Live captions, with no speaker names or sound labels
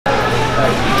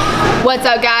What's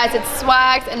up guys, it's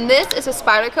Swags and this is a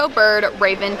Spyderco Byrd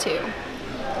Raven 2.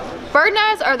 Byrd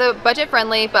knives are the budget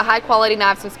friendly but high quality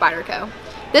knives from Spyderco.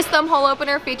 This thumb hole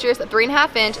opener features a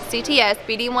 3.5 inch CTS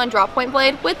BD1 drop point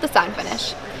blade with the sign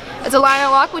finish. It's a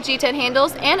liner lock with G10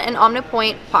 handles and an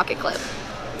Omnipoint pocket clip.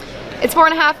 It's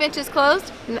 4.5 inches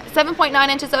closed, 7.9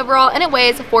 inches overall, and it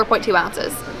weighs 4.2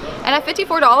 ounces. And at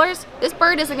 $54, this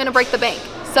Byrd isn't going to break the bank.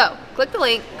 So click the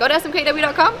link, go to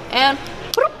smkw.com and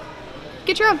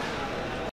get your own.